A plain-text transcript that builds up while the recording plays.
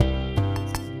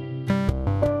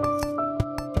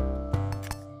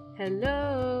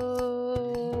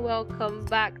Hello, welcome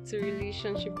back to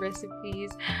Relationship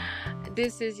Recipes.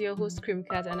 This is your host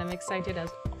Creamcat, and I'm excited as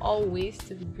always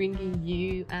to be bringing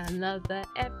you another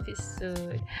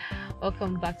episode.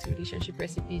 Welcome back to Relationship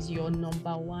Recipes, your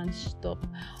number one stop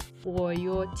for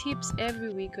your tips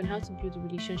every week on how to build a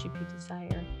relationship you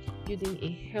desire, building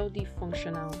a healthy,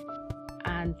 functional,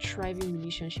 and thriving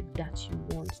relationship that you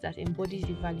want, that embodies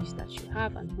the values that you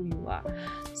have and who you are.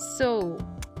 So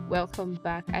welcome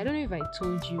back. I don't know if I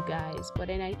told you guys, but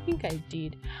then I think I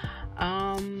did.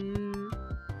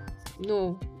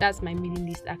 No, that's my mailing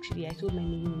list. Actually, I told my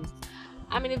mailing list.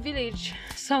 I'm in a village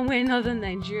somewhere in northern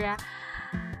Nigeria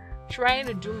trying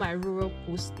to do my rural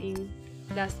posting.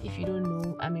 That's, if you don't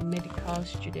know, I'm a medical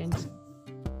student.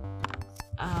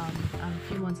 I'm a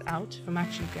few months out from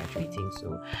actually graduating,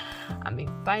 so I'm in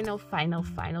final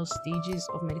stages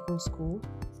of medical school,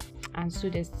 and so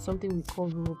there's something we call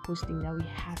rural posting that we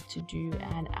have to do,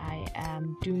 and I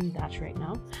am doing that right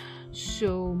now.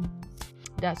 So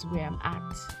that's where I'm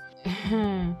at.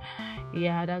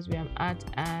 Yeah, that's where I'm at,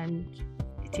 and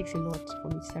it takes a lot for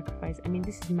me to sacrifice. I mean,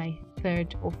 this is my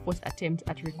third or fourth attempt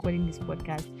at recording this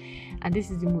podcast, and this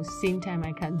is the most same time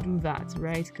I can do that,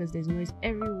 right? Because there's noise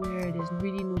everywhere, there's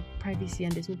really no privacy,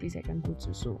 and there's no place I can go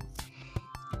to. So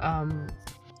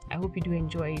I hope you do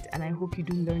enjoy it, and I hope you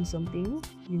do learn something.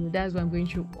 That's why I'm going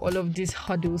through all of these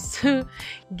hurdles to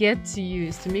get to you,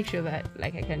 is to make sure that I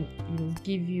can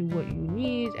give you what you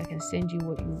need, I can send you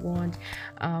what you want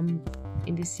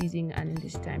in this season and in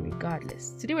this time,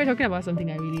 regardless. Today we're talking about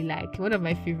something I really like, one of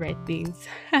my favorite things.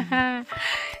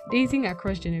 Dating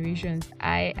across generations.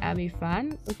 I am a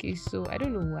fan. Okay, so I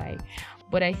don't know why,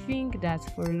 but I think that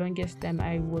for the longest time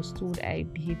I was told I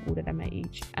behave older than my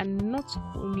age. And not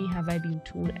only have I been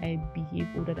told I behave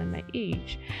older than my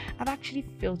age, I've actually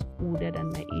felt older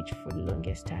than my age for the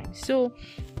longest time. So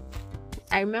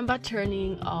I remember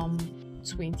turning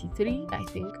 23, I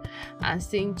think, and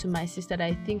saying to my sister that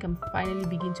I think I'm finally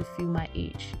beginning to feel my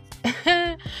age.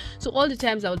 So all the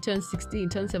times I would turn 16,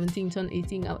 turn 17, turn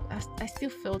 18, I still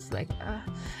felt like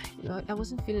I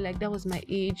wasn't feeling like that was my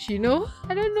age. I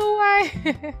don't know why.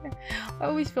 I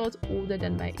always felt older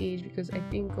than my age, because I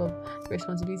think of the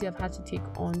responsibility I've had to take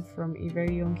on from a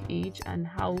very young age, and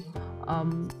how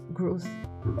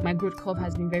my growth curve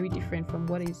has been very different from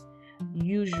what is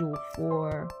usual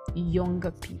for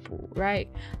younger people, right?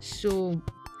 So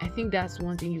I think that's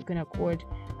one thing you can accord,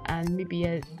 and maybe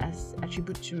as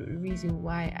attribute to a reason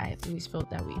why I've always felt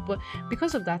that way. But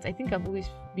because of that, I think I've always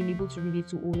been able to relate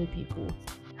to older people,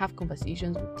 have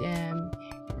conversations with them.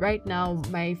 Right now,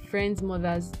 my friends'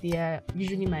 mothers, they are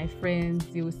usually my friends.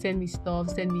 They will send me stuff,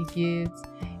 send me gifts.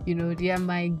 They are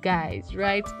my guys,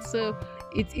 right? So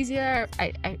it's easier.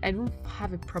 I don't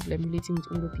have a problem relating with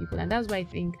older people, and that's why I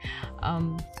think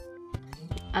I'm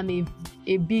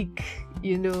a big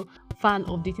fan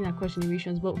of dating across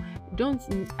generations. But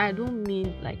I don't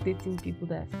mean like dating people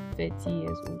that are 30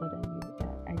 years older than you.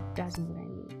 That's not what I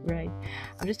mean, right?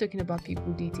 I'm just talking about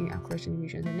people dating across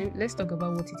generations, and then let's talk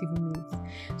about what it even means.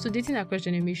 So dating across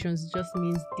generations just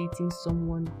means dating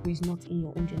someone who is not in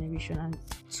your own generation. And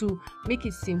to make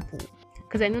it simple,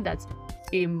 because I know that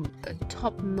a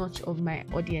top notch of my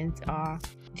audience are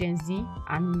Gen Z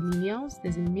and millennials.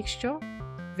 There's a mixture,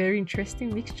 very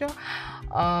interesting mixture.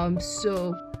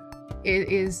 So it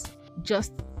is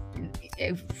just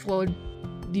for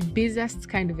the basest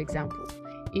kind of example,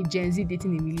 a Gen Z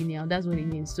dating a millennial, that's what it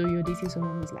means. So you're dating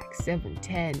someone who's like 7,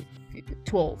 10,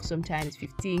 12, sometimes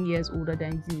 15 years older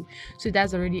than you. So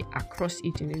that's already across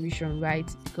a generation, right?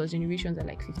 Because generations are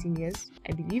like 15 years,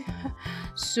 I believe.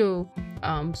 So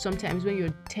sometimes when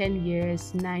you're 10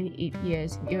 years, 9, 8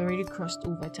 years, you're already crossed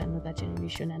over to another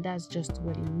generation, and that's just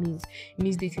what it means. It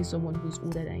means dating someone who's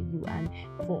older than you. And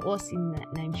for us in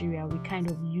Nigeria, we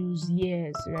kind of use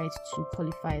years, right, to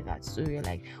qualify that. So you're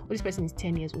like, oh, this person is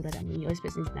 10 years older than me, or this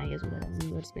person is 9 years older than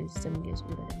me, or this person is 7 years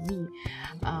older than me.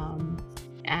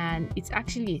 And it's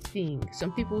actually a thing.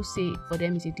 Some people say for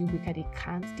them it's a deal breaker, they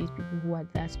can't date people who are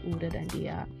that older than they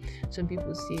are. Some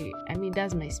people say, I mean,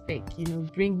 that's my spec,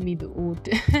 bring me the old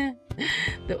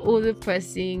the older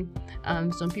person.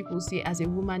 Some people say as a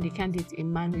woman they can't date a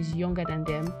man who's younger than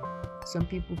them. Some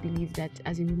people believe that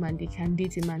as a woman they can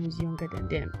date a man who's younger than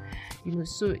them.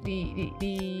 So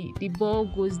the ball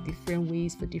goes different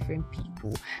ways for different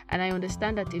people, and I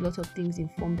understand that a lot of things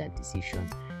inform that decision.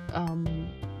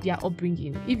 Their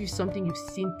upbringing. If it's something you've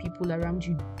seen people around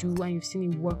you do and you've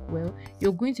seen it work well,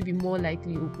 you're going to be more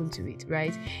likely open to it,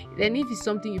 right? Then if it's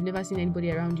something you've never seen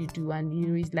anybody around you do, and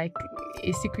it's like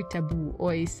a secret taboo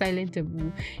or a silent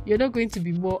taboo, you're not going to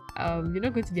be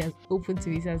as open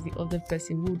to it as the other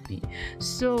person would be.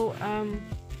 So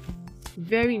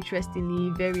very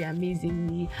interestingly, very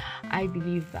amazingly, I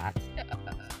believe that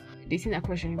dating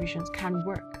across generations can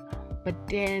work. But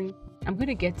then I'm going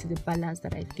to get to the balance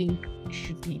that I think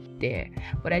should be there.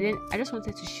 But I just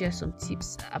wanted to share some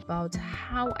tips about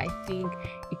how I think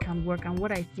it can work and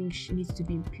what I think needs to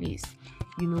be in place,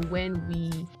 when we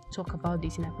talk about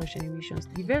dating across generations.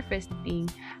 The very first thing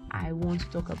I want to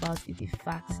talk about is the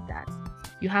fact that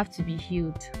you have to be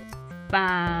healed.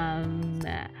 Fam,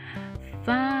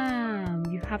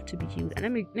 you have to be healed. And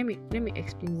let me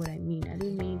explain what I mean. I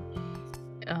don't mean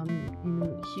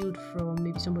healed from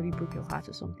maybe somebody broke your heart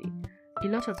or something. A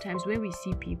lot of times when we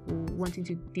see people wanting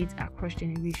to date across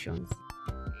generations,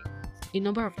 a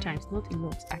number of times, not a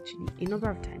lot actually, a number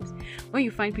of times, when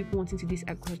you find people wanting to date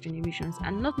across generations,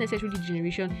 and not necessarily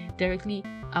generation directly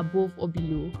above or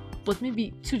below, but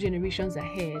maybe 2 generations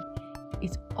ahead,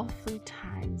 it's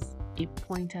oftentimes a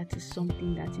pointer to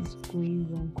something that is going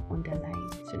wrong underlying.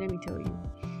 So let me tell you,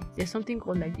 there's something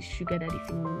called like the sugar daddy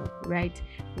phenomenon, right?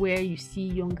 Where you see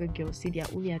younger girls say they are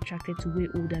only attracted to way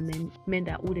older men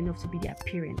that are old enough to be their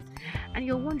parents, and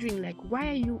you're wondering like, why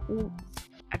are you all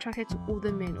attracted to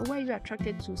older men, or why are you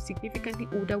attracted to significantly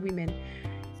older women?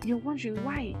 You're wondering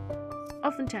why.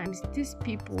 Oftentimes these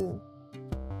people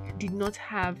did not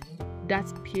have that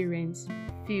parents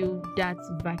fill that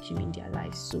vacuum in their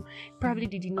lives, so probably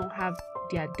they did not have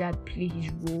their dad play his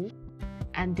role,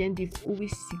 and then they've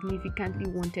always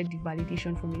significantly wanted the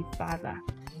validation from a father,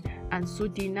 and so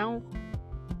they now,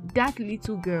 that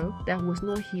little girl that was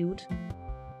not healed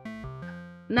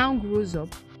now grows up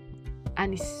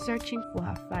and is searching for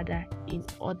her father in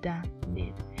other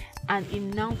men, and it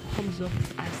now comes up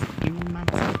as a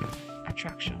romantic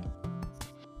attraction,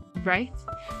 right?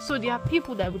 So there are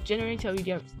people that would generally tell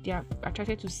you they are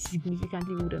attracted to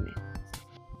significantly older men,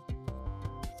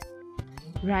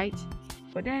 right?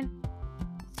 But then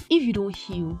if you don't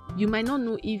heal, you might not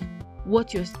know if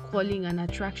what you're calling an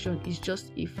attraction is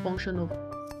just a function of,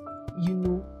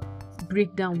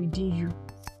 breakdown within you.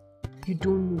 You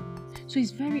don't know. So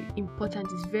it's very important,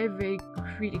 it's very, very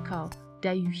critical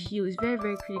that you heal. It's very,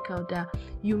 very critical that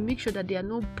you make sure that there are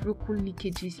no broken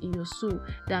leakages in your soul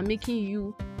that are making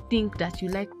you think that you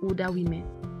like older women.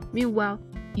 Meanwhile,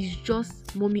 it's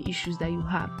just mommy issues that you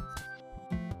have.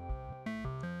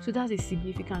 So that's a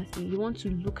significant thing. You want to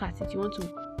look at it. You want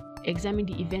to examine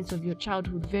the events of your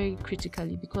childhood very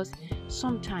critically, because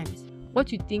sometimes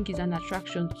what you think is an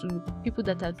attraction to people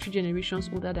that are 3 generations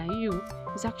older than you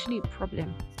is actually a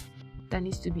problem that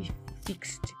needs to be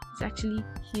fixed. It's actually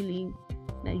healing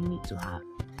that you need to have,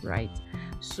 right?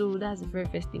 So that's the very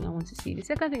first thing I want to say. The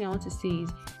second thing I want to say is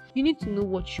you need to know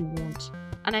what you want,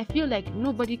 and I feel like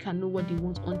nobody can know what they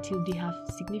want until they have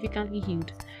significantly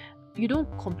healed. You don't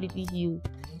completely heal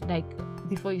like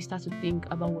before you start to think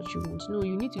about what you want. No,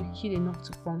 you need to heal enough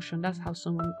to function. That's how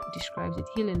someone describes it,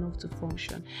 heal enough to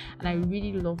function, and I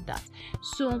really love that.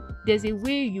 So there's a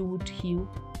way you would heal.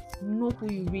 Know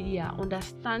who you really are,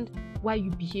 understand why you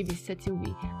behave a certain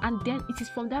way, and then it is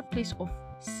from that place of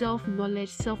self-knowledge,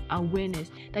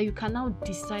 self-awareness that you can now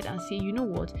decide and say, you know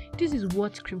what, this is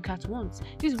what Creamcat wants,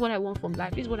 this is what I want from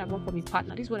life, this is what I want from a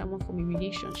partner, this is what I want from a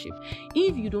relationship.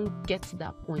 If you don't get to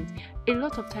that point, a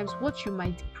lot of times what you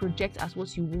might project as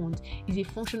what you want is a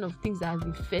function of things that have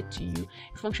been fed to you,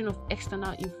 a function of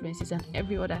external influences and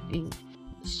every other thing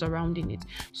surrounding it.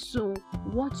 So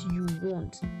what you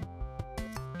want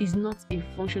is not a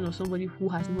function of somebody who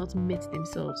has not met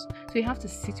themselves. So you have to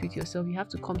sit with yourself. You have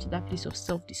to come to that place of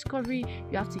self-discovery.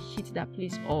 You have to hit that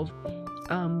place of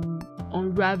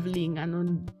unraveling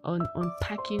and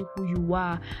unpacking who you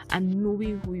are and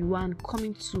knowing who you are and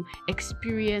coming to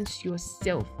experience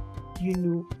yourself.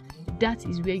 That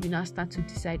is where you now start to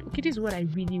decide, okay, this is what I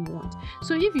really want.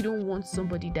 So if you don't want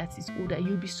somebody that is older,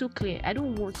 you'll be so clear. I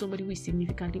don't want somebody who is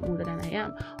significantly older than I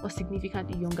am or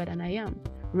significantly younger than I am,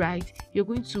 right? You're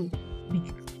going to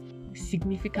be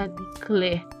significantly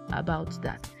clear about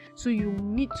that. So you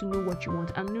need to know what you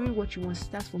want, and knowing what you want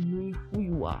starts from knowing who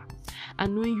you are,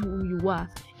 and knowing who you are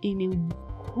in a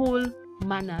whole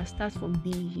manner starts from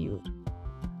being healed.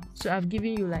 So I've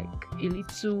given you like a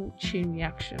little chain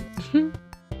reaction.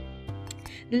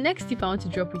 The next tip I want to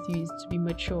drop with you is to be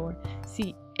mature.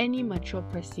 See, any mature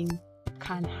person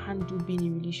can handle being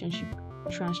in a relationship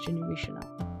transgenerational.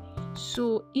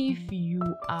 So if you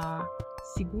are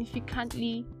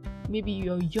significantly, maybe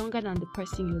you're younger than the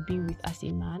person you're being with as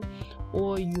a man,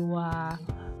 or you are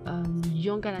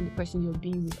younger than the person you're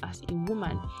being with as a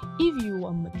woman. If you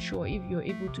are mature, if you're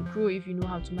able to grow, if you know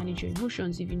how to manage your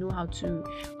emotions, if you know how to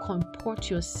comport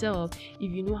yourself,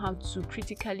 if you know how to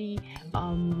critically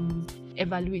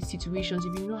evaluate situations,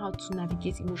 if you know how to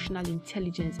navigate emotional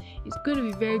intelligence, it's going to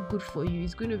be very good for you.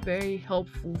 It's going to be very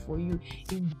helpful for you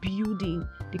in building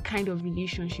the kind of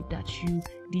relationship that you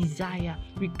desire,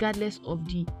 regardless of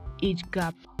the age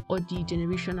gap or the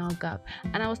generational gap.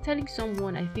 And I was telling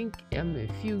someone, I think a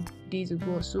few days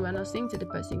ago or so, and I was saying to the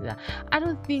person that I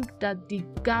don't think that the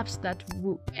gaps that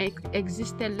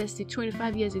existed, let's say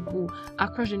 25 years ago,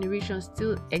 across generations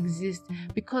still exist,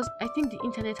 because I think the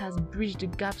internet has bridged the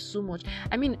gap so much.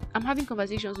 I mean, I'm having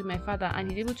conversations with my father and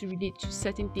he's able to relate to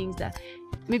certain things that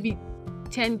maybe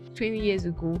 10, 20 years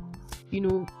ago, you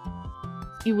know,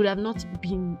 it would have not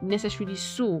been necessarily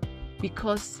so,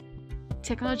 because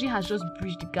technology has just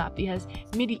bridged the gap. It has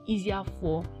made it easier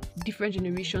for different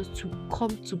generations to come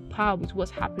to power with what's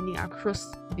happening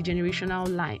across the generational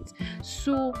lines.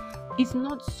 So it's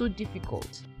not so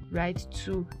difficult, right,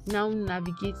 to now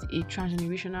navigate a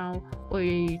transgenerational or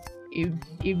a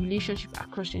relationship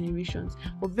across generations.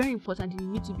 But very importantly,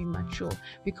 you need to be mature,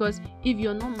 because if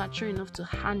you're not mature enough to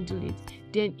handle it,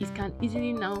 then it can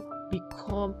easily now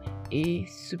become a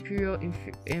superior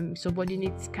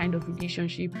subordinate kind of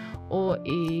relationship, or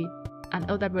an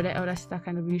elder brother elder sister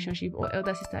kind of relationship, or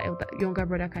elder sister younger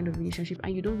brother kind of relationship,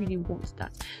 and you don't really want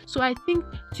that. So I think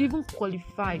to even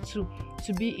qualify to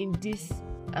be in this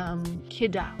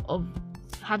cadre of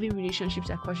having relationships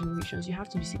across generations, you have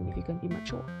to be significantly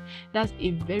mature. That's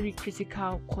a very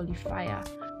critical qualifier,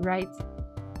 right?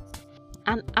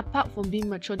 And apart from being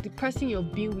mature, the person you're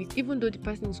being with, even though the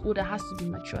person is older, has to be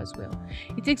mature as well.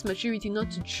 It takes maturity not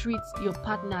to treat your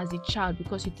partner as a child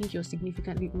because you think you're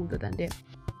significantly older than them,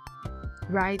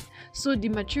 right? So the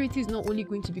maturity is not only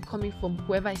going to be coming from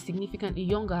whoever is significantly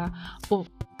younger, but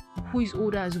who is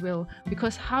older as well,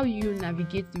 because how you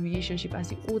navigate the relationship as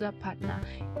the older partner,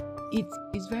 it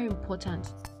is very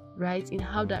important, right, in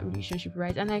how that relationship,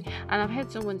 right? And I've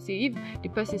heard someone say, if the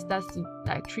person starts to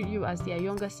like treat you as their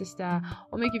younger sister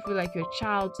or make you feel like you're a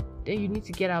child, then you need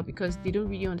to get out, because they don't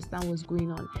really understand what's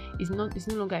going on. It's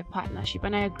no longer a partnership.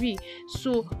 And I agree.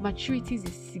 So maturity is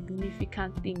a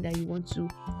significant thing that you want to,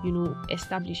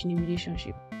 establish in a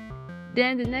relationship.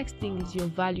 Then the next thing is your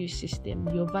value system.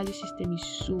 Your value system is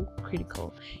so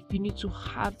critical. You need to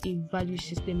have a value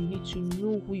system. You need to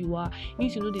know who you are. You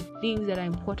need to know the things that are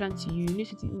important to you. You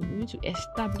need to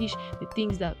establish the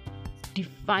things that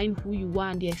define who you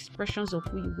are and the expressions of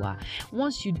who you are.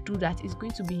 Once you do that, it's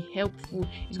going to be helpful.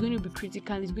 It's going to be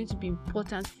critical. It's going to be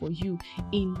important for you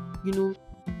in,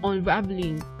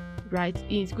 unraveling, right?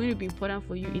 It's going to be important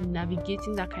for you in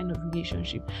navigating that kind of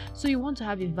relationship. So you want to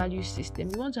have a value system.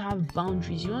 You want to have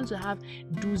boundaries. You want to have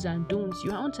do's and don'ts.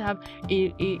 You want to have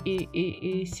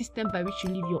a system by which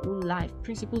you live your own life,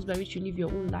 principles by which you live your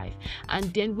own life.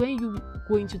 And then when you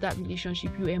go into that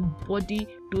relationship, you embody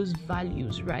those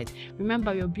values, right?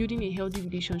 Remember, you're building a healthy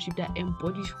relationship that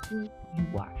embodies who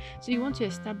you are. So you want to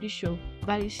establish your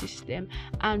value system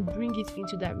and bring it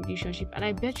into that relationship. And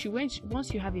I bet you,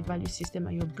 once you have a value system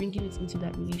and you're bringing it into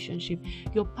that relationship,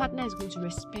 your partner is going to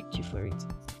respect you for it,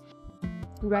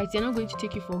 right? They're not going to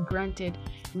take you for granted,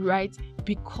 right?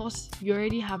 Because you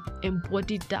already have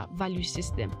embodied that value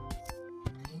system.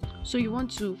 So you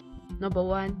want to, number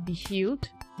one, be healed.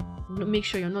 Make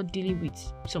sure you're not dealing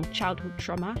with some childhood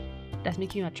trauma that's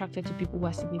making you attracted to people who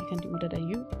are significantly older than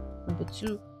you. Number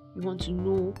two, you want to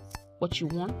know what you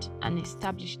want and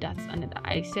establish that. And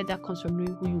I said that comes from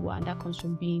knowing who you are, and that comes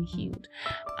from being healed.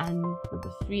 And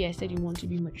number three, I said you want to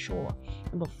be mature.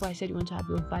 Number four, I said you want to have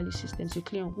your value system, so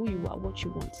clear on who you are, what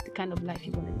you want, the kind of life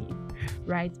you want to live,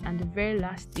 right? And the very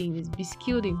last thing is be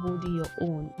skilled in holding your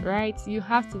own, right? You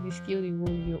have to be skilled in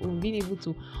holding your own, being able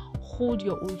to hold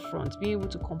your own front, being able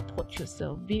to comport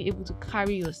yourself, being able to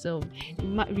carry yourself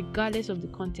regardless of the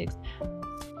context.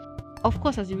 Of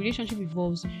course, as the relationship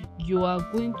evolves, you are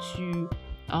going to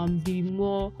be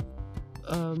more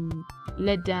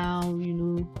let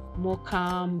down, more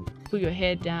calm, put your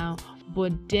head down.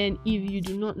 But then if you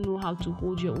do not know how to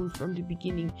hold your own from the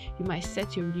beginning, you might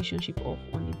set your relationship off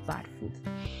on a bad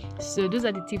foot. So those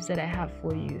are the tips that I have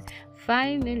for you.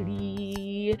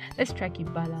 Finally, let's strike a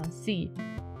balance. See,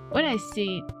 when I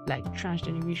say like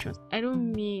transgenerations, I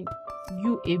don't mean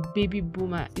you, a baby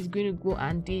boomer, is going to go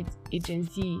and date a Gen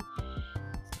Z.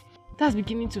 That's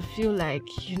beginning to feel like,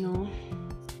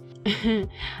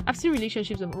 I've seen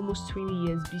relationships of almost 20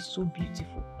 years be so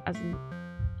beautiful. As in,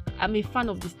 I'm a fan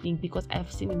of this thing because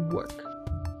I've seen it work.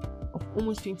 Of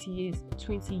almost 20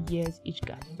 years age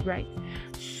gap, right?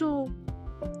 So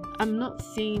I'm not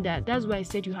saying that. That's why I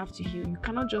said you have to heal. You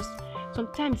cannot just,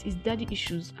 sometimes it's daddy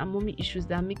issues and mommy issues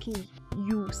that are making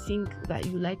you think that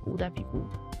you like older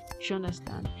people. You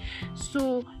understand?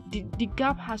 So the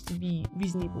gap has to be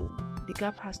reasonable. The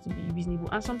gap has to be reasonable.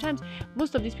 And sometimes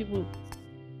most of these people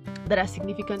that are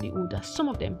significantly older, some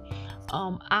of them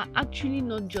are actually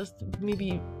not just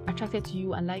maybe attracted to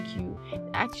you and like you. They're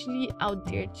actually out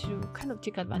there to kind of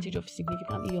take advantage of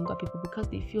significantly younger people because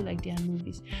they feel like they are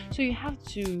novice. So you have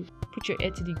to put your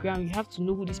ear to the ground. You have to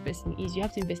know who this person is. You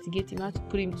have to investigate him. You have to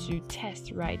put him to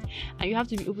test, right? And you have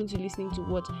to be open to listening to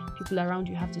what people around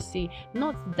you have to say.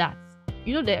 Not that,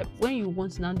 you know, that when you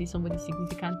want to now date somebody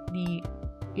significantly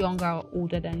younger or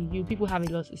older than you, people have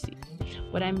a lot to say.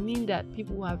 But I mean that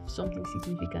people who have something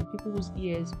significant, people whose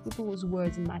ears, people whose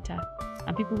words matter,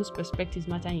 and people whose perspectives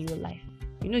matter in your life.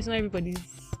 You know, it's not everybody's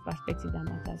perspective that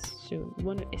matters. So you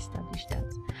want to establish that.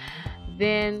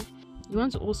 Then you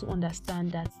want to also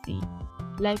understand that the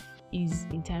life is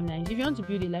in timelines. If you want to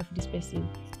build a life with this person,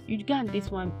 you go and date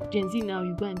one Gen Z now,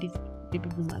 you go and date baby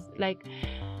boomers. Like,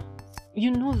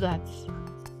 you know that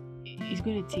it's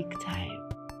going to take time,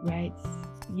 right?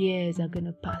 Years are going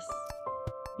to pass.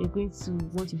 You're going to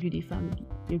want to build a family.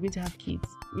 You're going to have kids.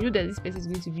 You know that this person is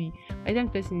going to be, by the time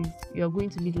the person is, you're going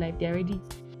to meet life, they're already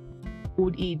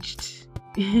old aged.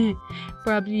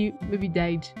 Probably maybe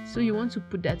died. So you want to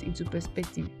put that into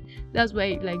perspective. That's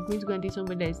why, like, going to go and date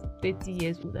somebody that is 30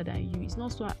 years older than you, it's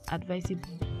not so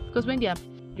advisable, because when they are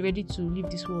ready to leave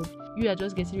this world, you are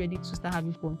just getting ready to start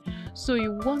having fun. So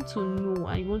you want to know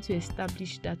and you want to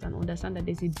establish that and understand that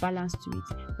there's a balance to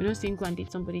it. We're not saying go and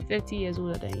date somebody 30 years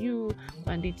older than you,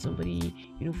 go and date somebody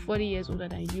 40 years older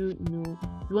than you.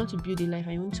 You want to build a life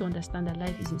and you want to understand that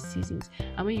life is in seasons.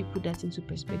 And when you put that into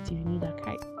perspective, you know that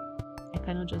I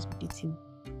cannot just be dating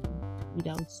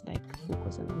without like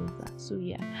focus and all of that. So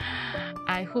yeah,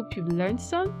 I hope you've learned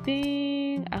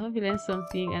something. I hope you learned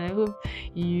something, and I hope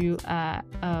you are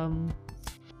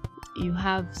you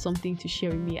have something to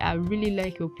share with me. I really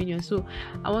like your opinion, so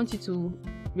I want you to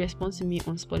respond to me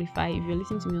on Spotify. If you're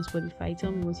listening to me on Spotify,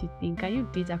 tell me what you think. Can you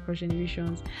date across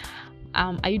generations?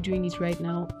 Are you doing it right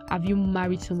now? Have you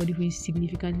married somebody who is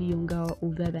significantly younger or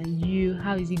older than you?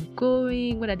 How is it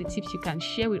going? What are the tips you can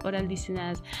share with other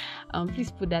listeners? Please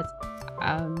put that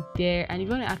there. And if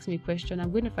you want to ask me a question,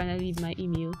 I'm going to finally leave my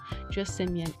email. Just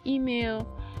send me an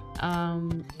email.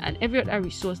 And every other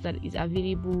resource that is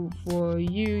available for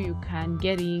you can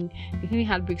get in. The Healing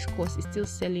Heartbreaks course is still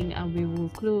selling, and we will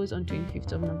close on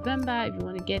 25th of November. If you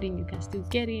want to get in, you can still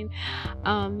get in.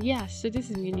 So this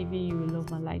is me leaving you with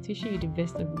love and light, wishing you the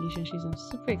best of relationships. I'm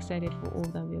super excited for all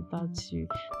that we're about to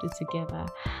do together,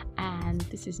 and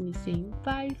this is me saying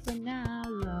bye for now,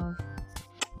 love.